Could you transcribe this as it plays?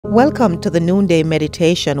Welcome to the Noonday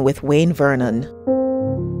Meditation with Wayne Vernon.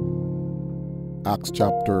 Acts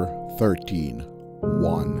chapter 13,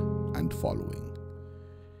 1 and following.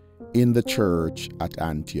 In the church at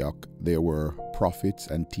Antioch there were prophets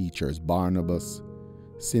and teachers: Barnabas,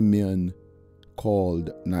 Simeon, called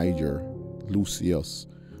Niger, Lucius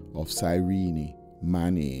of Cyrene,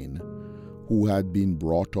 Manaen, who had been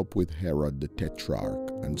brought up with Herod the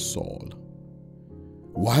Tetrarch, and Saul.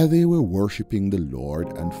 While they were worshipping the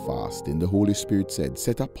Lord and fasting, the Holy Spirit said,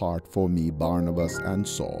 "Set apart for me Barnabas and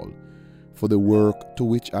Saul for the work to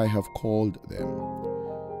which I have called them."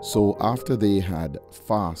 So after they had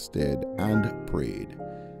fasted and prayed,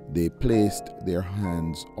 they placed their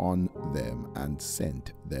hands on them and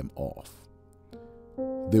sent them off.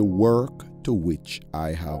 The work to which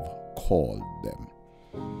I have called them.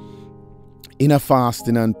 In a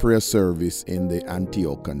fasting and prayer service in the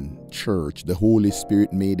Antiochian church, the Holy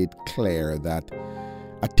Spirit made it clear that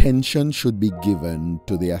attention should be given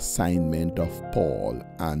to the assignment of Paul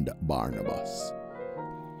and Barnabas.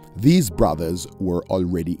 These brothers were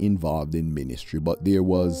already involved in ministry, but there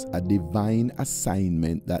was a divine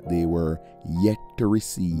assignment that they were yet to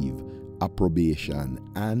receive approbation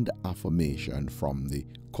and affirmation from the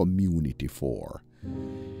community for.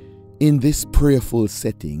 In this prayerful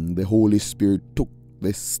setting, the Holy Spirit took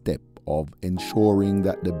the step of ensuring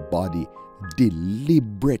that the body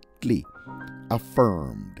deliberately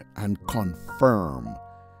affirmed and confirmed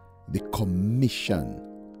the commission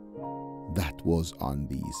that was on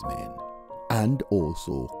these men, and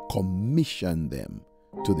also commissioned them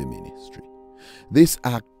to the ministry. This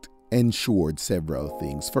act ensured several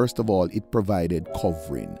things. First of all, it provided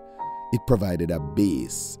covering. It provided a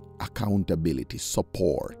base, accountability,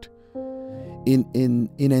 support. In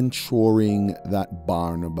ensuring that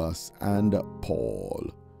Barnabas and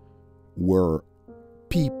Paul were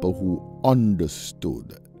people who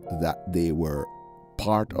understood that they were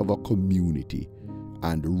part of a community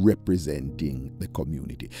and representing the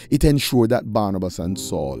community. It ensured that Barnabas and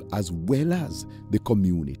Saul, as well as the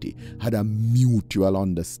community, had a mutual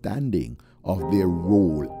understanding of their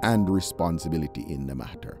role and responsibility in the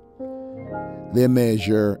matter. Their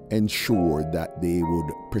measure ensured that they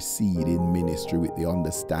would proceed in ministry with the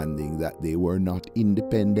understanding that they were not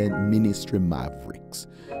independent ministry mavericks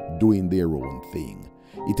doing their own thing.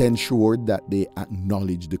 It ensured that they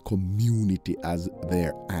acknowledged the community as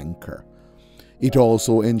their anchor. It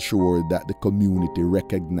also ensured that the community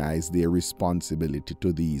recognized their responsibility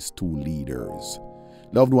to these two leaders.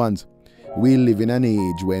 Loved ones, we live in an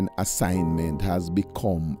age when assignment has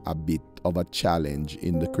become a bit of a challenge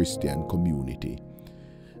in the Christian community.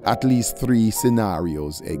 At least 3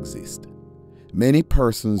 scenarios exist. Many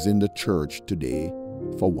persons in the church today,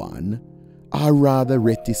 for one, are rather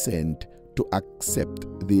reticent to accept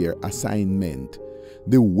their assignment.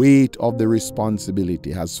 The weight of the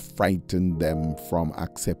responsibility has frightened them from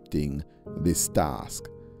accepting this task.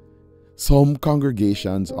 Some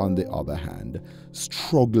congregations, on the other hand,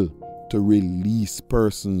 struggle to release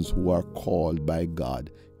persons who are called by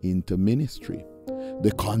God into ministry.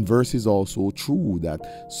 The converse is also true, that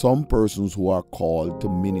some persons who are called to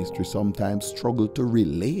ministry sometimes struggle to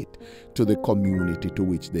relate to the community to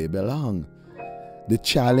which they belong. The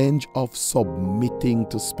challenge of submitting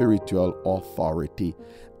to spiritual authority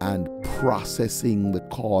and processing the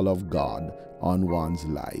call of God on one's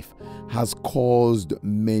life has caused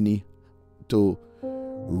many to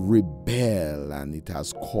rebel, and it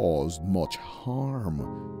has caused much harm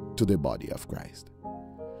to the body of Christ.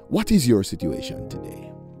 What is your situation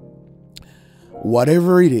today?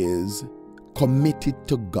 Whatever it is, commit it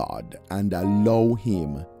to God and allow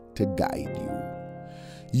Him to guide you.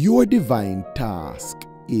 Your divine task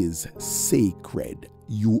is sacred.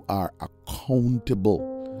 You are accountable.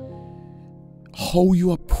 How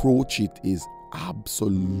you approach it is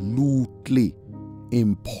absolutely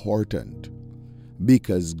important,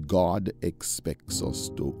 because God expects us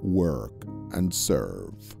to work and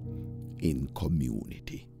serve in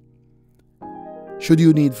community. Should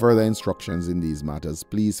you need further instructions in these matters,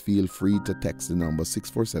 please feel free to text the number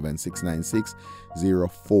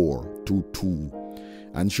 647-696-0422.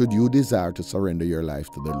 And should you desire to surrender your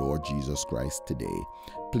life to the Lord Jesus Christ today,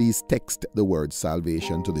 please text the word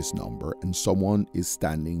salvation to this number, and someone is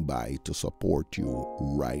standing by to support you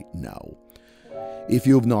right now. If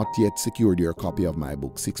you have not yet secured your copy of my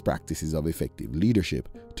book, 6 Practices of Effective Leadership,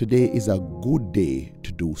 today is a good day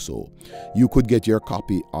to do so. You could get your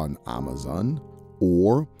copy on Amazon,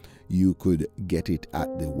 or you could get it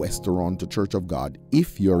at the West Toronto Church of God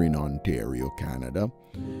if you're in Ontario, Canada.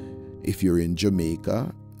 If you're in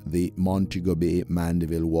Jamaica, the Montego Bay,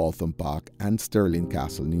 Mandeville, Waltham Park, and Stirling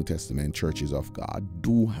Castle New Testament Churches of God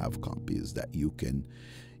do have copies that you can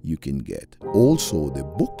get. Also, the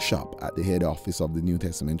bookshop at the head office of the New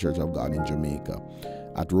Testament Church of God in Jamaica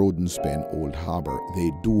at Rodenspen, Old Harbor,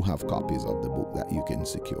 they do have copies of the book that you can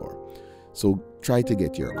secure. So try to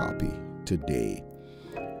get your copy today.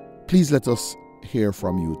 Please let us hear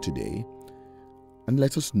from you today and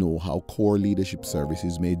let us know how Core Leadership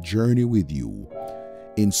Services may journey with you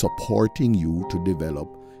in supporting you to develop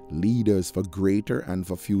leaders for greater and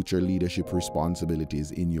for future leadership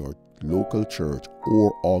responsibilities in your local church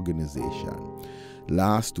or organization.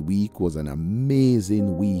 Last week was an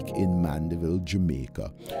amazing week in Mandeville,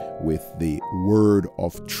 Jamaica, with the Word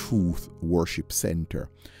of Truth Worship Center,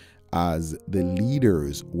 as the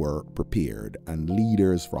leaders were prepared and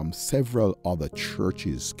leaders from several other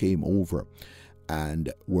churches came over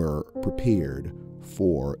and were prepared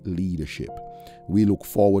for leadership. We look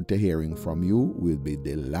forward to hearing from you. We'll be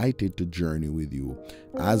delighted to journey with you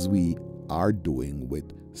as we are doing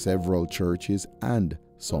with several churches and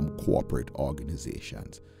some corporate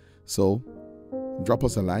organizations. So drop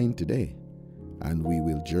us a line today and we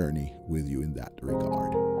will journey with you in that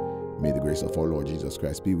regard. May the grace of our Lord Jesus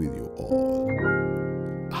Christ be with you all.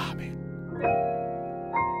 Amen.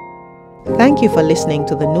 Thank you for listening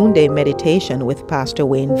to the Noonday Meditation with Pastor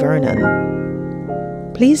Wayne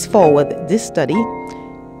Vernon. Please forward this study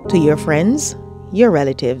to your friends, your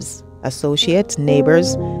relatives, associates,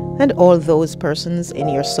 neighbors, and all those persons in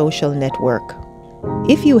your social network.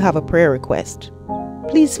 If you have a prayer request,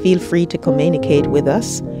 please feel free to communicate with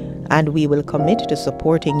us, and we will commit to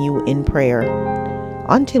supporting you in prayer.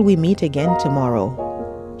 Until we meet again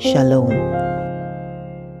tomorrow, Shalom.